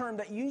medical term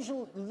that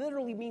usually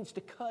literally means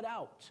to cut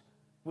out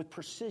with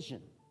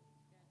precision.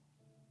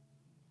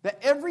 That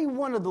every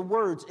one of the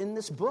words in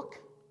this book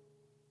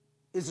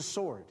is a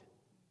sword.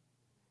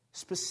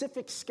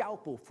 Specific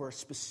scalpel for a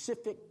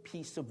specific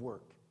piece of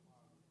work.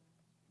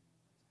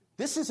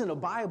 This isn't a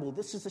Bible,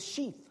 this is a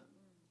sheath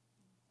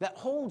that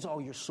holds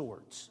all your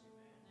swords.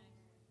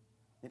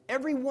 And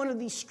every one of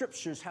these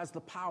scriptures has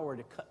the power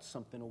to cut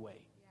something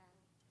away.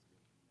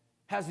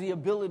 Has the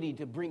ability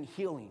to bring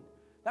healing.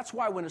 That's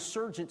why when a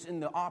surgeon's in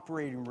the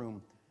operating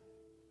room,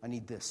 I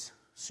need this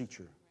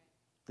suture,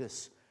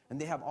 this. And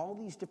they have all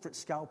these different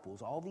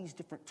scalpels, all these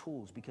different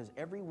tools, because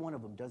every one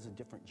of them does a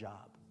different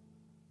job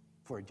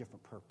for a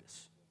different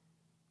purpose.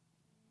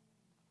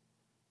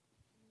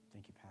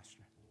 Thank you,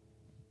 Pastor.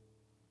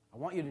 I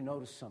want you to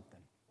notice something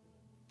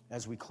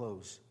as we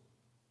close.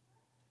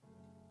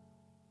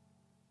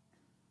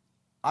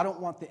 I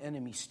don't want the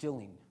enemy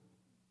stealing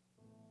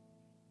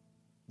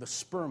the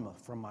sperma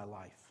from my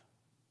life.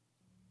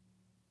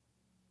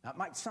 That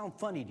might sound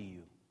funny to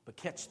you, but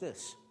catch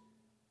this.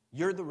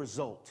 You're the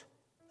result,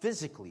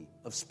 physically,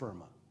 of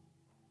sperma.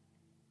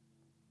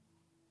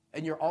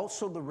 And you're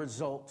also the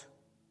result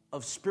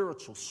of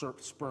spiritual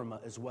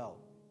sperma as well.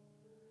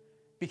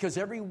 Because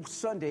every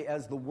Sunday,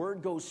 as the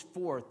word goes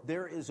forth,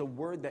 there is a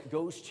word that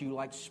goes to you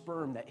like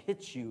sperm that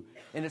hits you.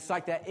 And it's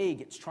like that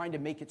egg. It's trying to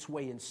make its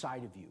way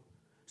inside of you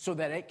so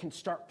that it can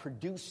start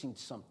producing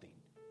something.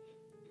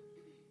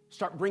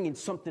 Start bringing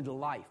something to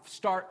life.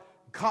 Start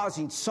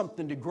causing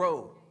something to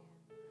grow.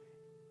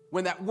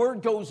 When that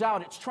word goes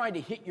out, it's trying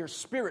to hit your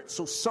spirit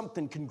so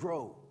something can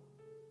grow.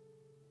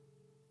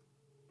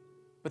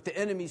 But the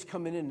enemy's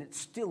coming in and it's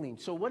stealing.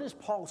 So what does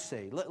Paul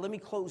say? Let me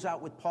close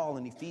out with Paul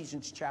in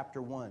Ephesians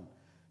chapter 1.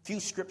 A few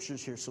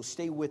scriptures here, so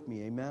stay with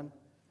me, amen?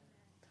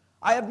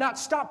 I have not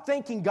stopped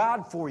thanking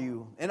God for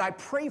you, and I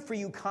pray for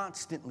you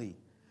constantly,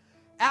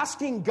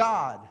 asking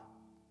God,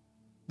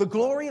 the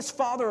glorious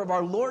Father of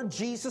our Lord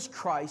Jesus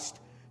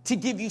Christ, to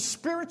give you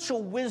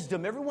spiritual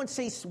wisdom. Everyone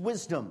say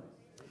wisdom.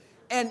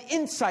 And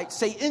insight,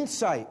 say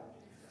insight,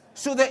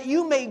 so that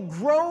you may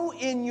grow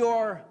in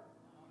your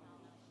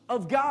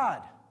of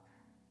God.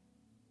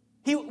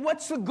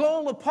 What's the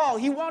goal of Paul?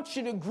 He wants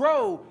you to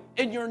grow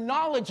in your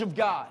knowledge of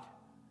God.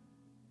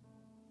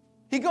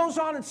 He goes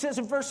on and says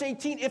in verse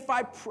 18, if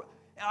I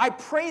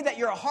pray that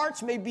your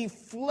hearts may be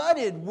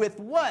flooded with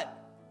what?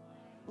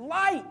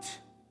 Light.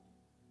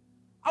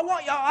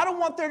 I don't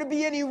want there to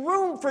be any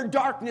room for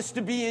darkness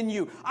to be in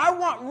you. I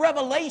want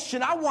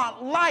revelation. I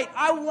want light.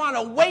 I want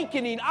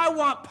awakening. I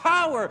want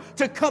power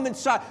to come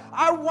inside.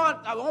 I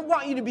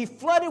want you to be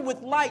flooded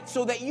with light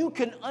so that you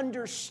can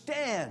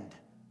understand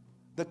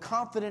the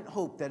confident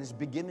hope that is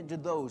given to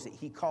those that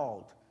he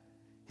called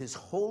his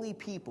holy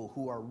people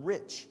who are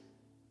rich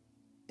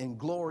in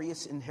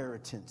glorious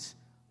inheritance.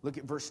 Look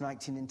at verse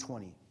 19 and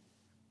 20.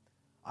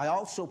 I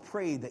also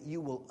pray that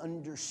you will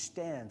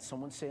understand.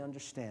 Someone say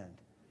understand.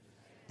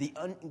 The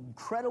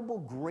incredible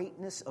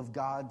greatness of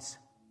God's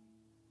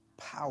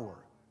power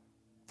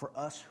for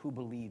us who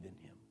believe in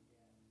him.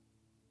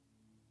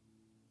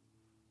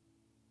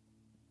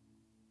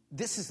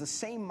 This is the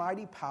same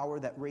mighty power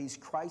that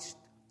raised Christ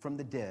from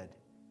the dead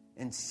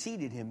and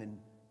seated him in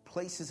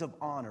places of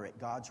honor at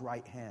God's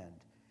right hand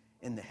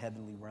in the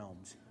heavenly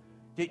realms.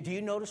 Do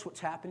you notice what's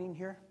happening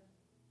here?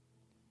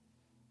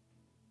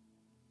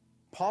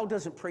 Paul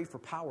doesn't pray for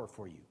power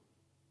for you.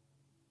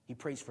 He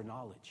prays for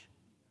knowledge.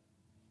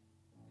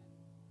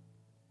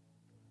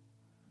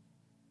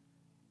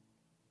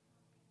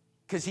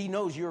 Because he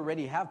knows you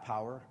already have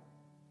power.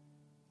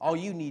 All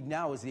you need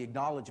now is the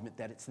acknowledgement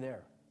that it's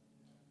there.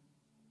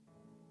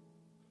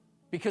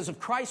 Because if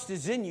Christ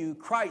is in you,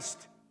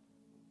 Christ,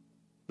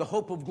 the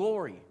hope of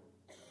glory,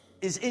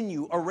 is in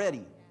you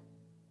already.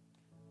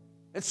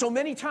 And so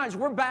many times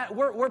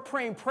we're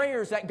praying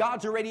prayers that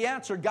God's already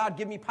answered. God,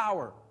 give me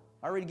power.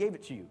 I already gave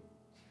it to you.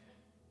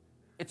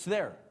 It's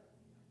there.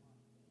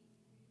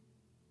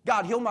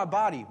 God, heal my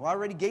body. Well, I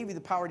already gave you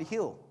the power to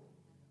heal.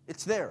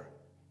 It's there.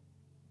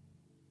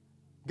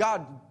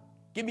 God,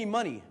 give me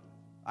money.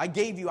 I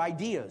gave you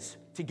ideas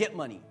to get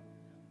money.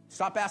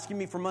 Stop asking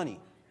me for money.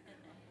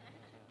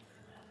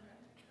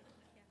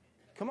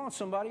 Come on,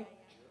 somebody.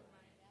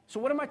 So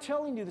what am I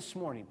telling you this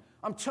morning?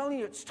 I'm telling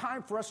you it's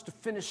time for us to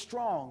finish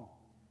strong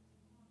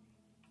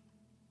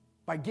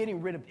by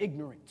getting rid of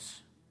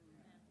ignorance,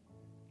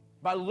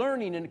 by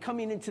learning and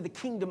coming into the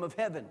kingdom of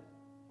heaven,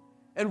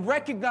 and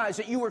recognize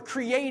that you were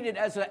created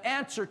as an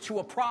answer to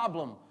a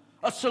problem,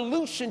 a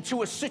solution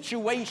to a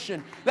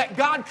situation, that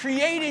God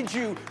created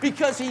you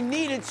because he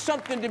needed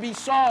something to be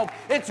solved.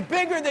 It's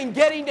bigger than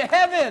getting to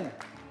heaven.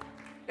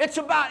 It's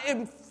about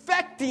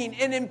infecting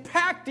and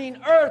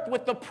impacting earth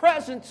with the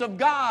presence of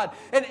God.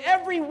 And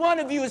every one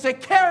of you is a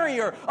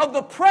carrier of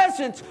the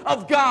presence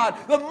of God.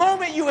 The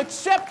moment you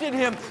accepted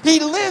Him, He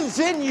lives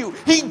in you.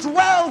 He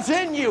dwells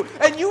in you.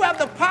 And you have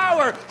the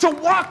power to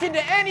walk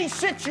into any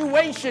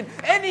situation,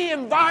 any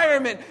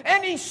environment,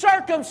 any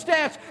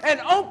circumstance, and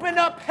open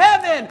up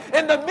heaven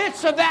in the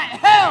midst of that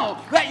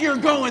hell that you're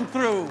going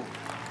through.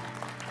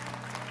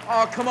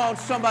 Oh, come on,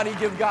 somebody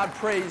give God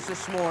praise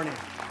this morning.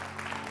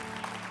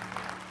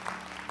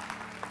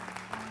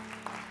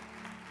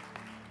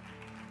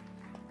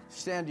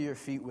 Stand to your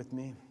feet with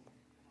me.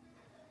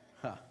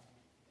 Huh.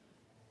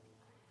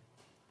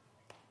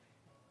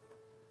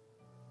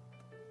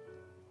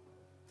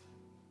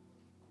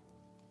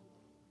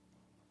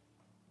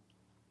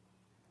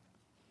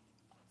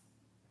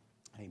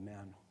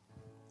 Amen.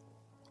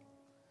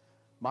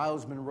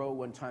 Miles Monroe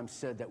one time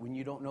said that when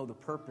you don't know the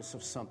purpose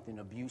of something,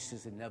 abuse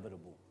is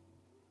inevitable.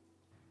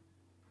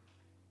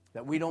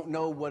 That we don't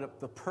know what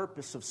the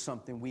purpose of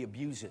something, we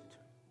abuse it.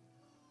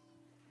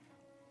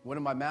 One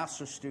of my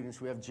master's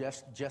students, we have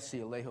Jesse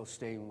Alejo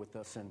staying with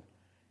us, and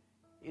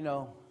you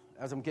know,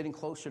 as I'm getting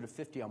closer to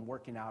 50, I'm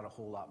working out a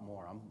whole lot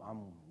more.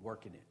 I'm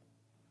working it.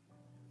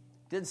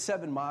 Did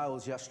 7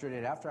 miles yesterday,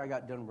 and after I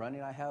got done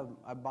running,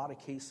 I bought a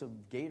case of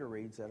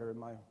Gatorades that are in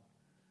my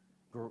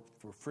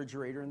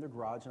refrigerator in the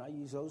garage, and I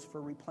use those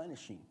for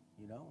replenishing,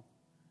 you know.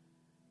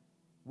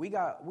 We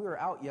were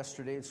out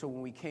yesterday, and so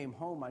when we came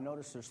home, I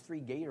noticed there's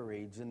 3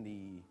 Gatorades in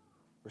the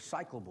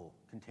recyclable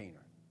container.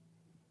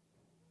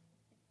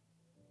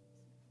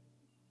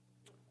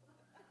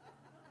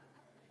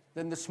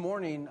 Then this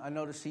morning, I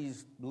noticed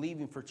he's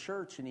leaving for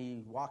church, and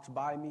he walks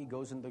by me,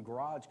 goes in the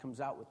garage,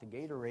 comes out with the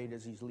Gatorade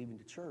as he's leaving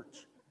to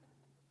church.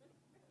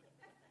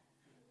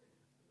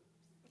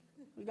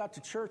 We got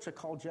to church, I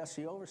called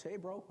Jesse over, say, hey,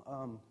 bro,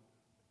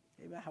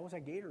 hey, man, how was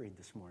that Gatorade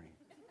this morning?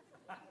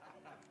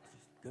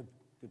 Good,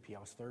 P. I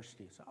was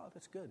thirsty. So, oh,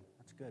 that's good.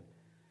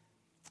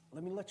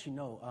 Let me let you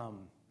know,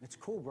 it's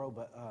cool, bro,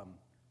 but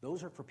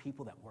those are for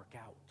people that work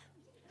out.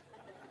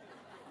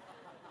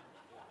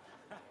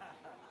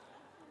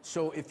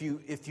 So if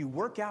you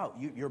work out,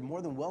 you're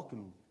more than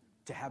welcome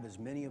to have as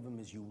many of them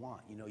as you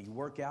want. You know, you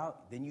work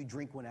out, then you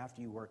drink one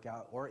after you work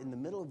out, or in the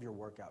middle of your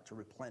workout to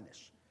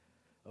replenish.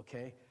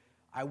 Okay?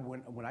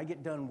 When I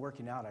get done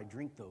working out, I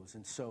drink those,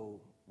 and so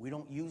we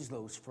don't use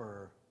those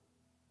for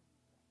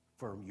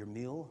your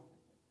meal,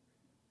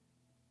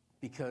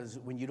 because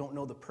when you don't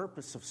know the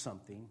purpose of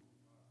something,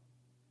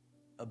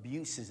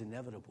 abuse is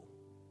inevitable.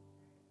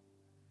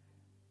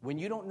 When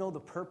you don't know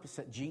the purpose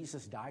that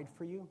Jesus died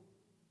for you,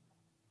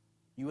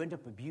 you end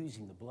up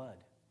abusing the blood.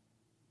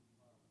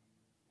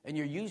 And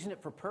you're using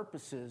it for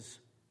purposes.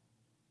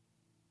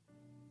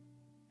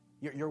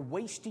 You're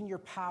wasting your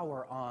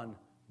power on,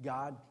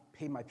 God,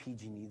 pay my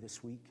PG&E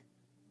this week.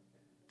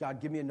 God,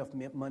 give me enough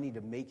money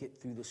to make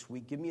it through this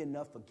week. Give me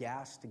enough of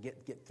gas to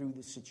get through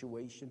this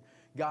situation.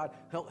 God,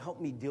 help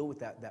me deal with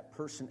that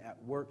person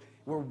at work.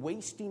 We're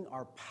wasting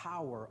our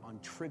power on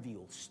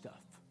trivial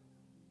stuff.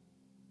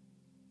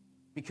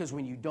 Because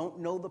when you don't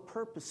know the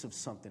purpose of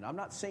something, I'm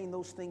not saying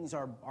those things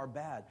are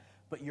bad,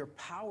 but your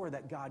power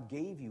that God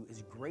gave you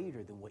is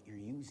greater than what you're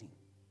using.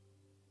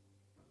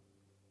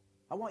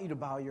 I want you to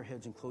bow your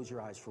heads and close your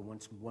eyes for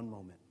one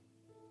moment.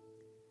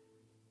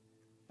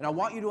 And I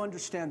want you to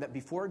understand that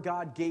before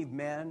God gave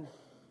man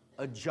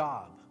a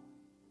job,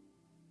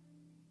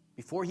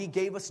 before He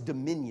gave us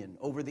dominion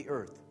over the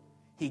earth,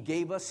 He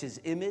gave us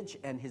His image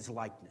and His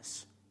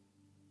likeness.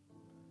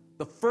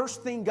 The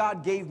first thing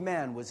God gave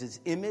man was His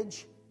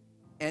image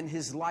and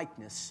His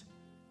likeness.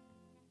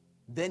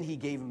 Then He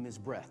gave him His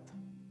breath.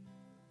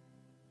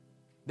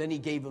 Then He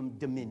gave him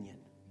dominion.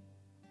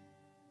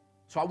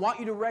 So I want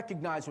you to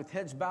recognize, with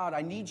heads bowed,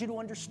 I need you to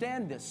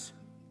understand this.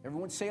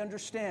 Everyone say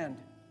understand.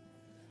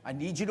 I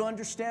need you to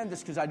understand this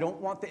because I don't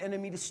want the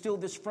enemy to steal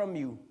this from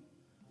you.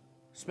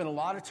 Spent a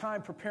lot of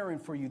time preparing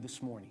for you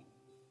this morning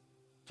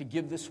to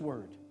give this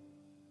word.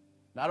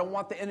 And I don't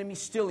want the enemy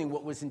stealing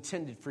what was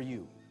intended for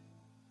you.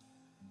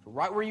 So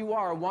right where you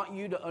are, I want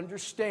you to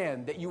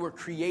understand that you were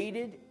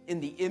created in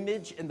the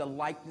image and the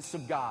likeness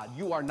of God.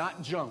 You are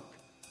not junk.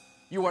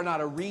 You are not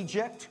a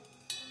reject.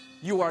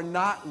 You are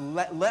not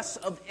less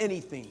of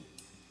anything.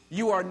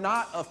 You are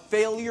not a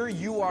failure.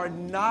 You are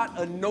not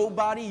a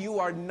nobody. You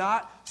are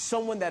not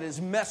someone that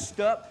is messed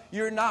up.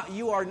 You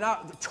are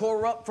not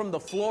tore up from the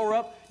floor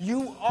up.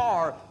 You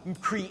are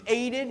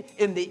created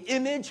in the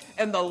image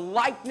and the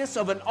likeness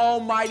of an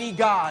almighty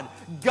God.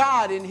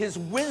 God, in His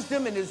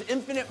wisdom and His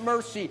infinite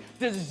mercy,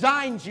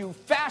 designed you,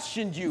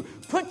 fashioned you,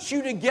 put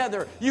you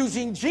together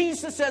using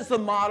Jesus as the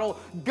model.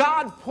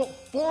 God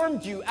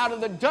formed you out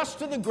of the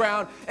dust of the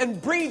ground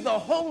and breathed the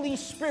Holy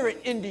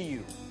Spirit into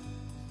you.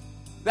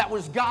 That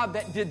was God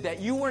that did that.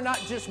 You were not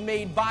just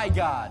made by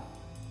God.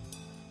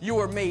 You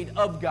were made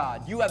of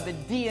God. You have the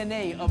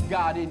DNA of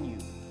God in you.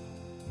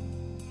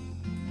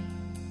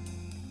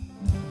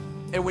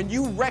 And when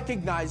you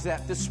recognize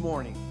that this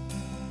morning,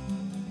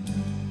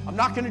 I'm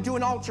not going to do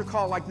an altar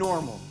call like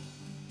normal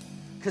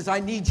because I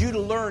need you to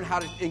learn how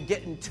to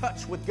get in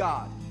touch with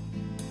God.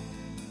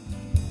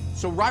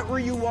 So right where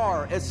you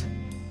are, as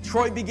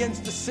Troy begins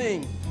to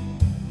sing,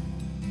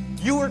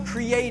 you were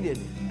created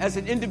as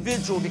an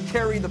individual to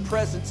carry the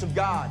presence of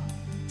God,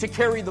 to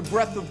carry the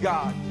breath of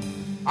God.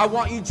 I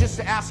want you just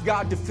to ask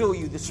God to fill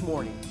you this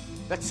morning.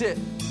 That's it.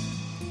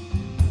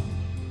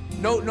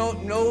 No,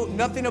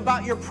 nothing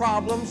about your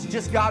problems,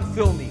 just God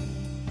fill me.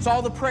 That's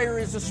all the prayer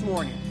is this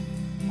morning.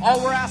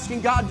 All we're asking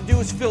God to do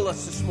is fill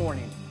us this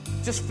morning.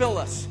 Just fill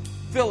us.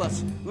 Fill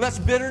us. Less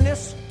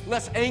bitterness,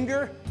 less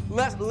anger,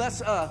 less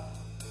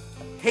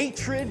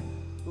hatred,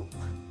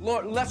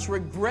 Lord, less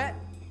regret.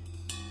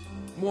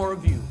 More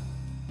of you.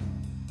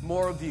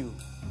 More of you.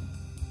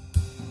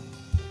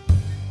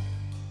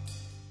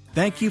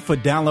 Thank you for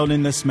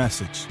downloading this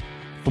message.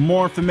 For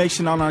more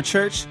information on our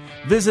church,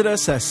 visit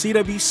us at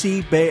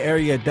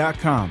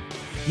cwcbayarea.com.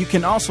 You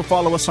can also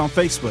follow us on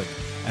Facebook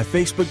at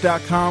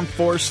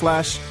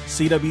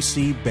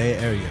facebook.com/CWC Bay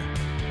Area.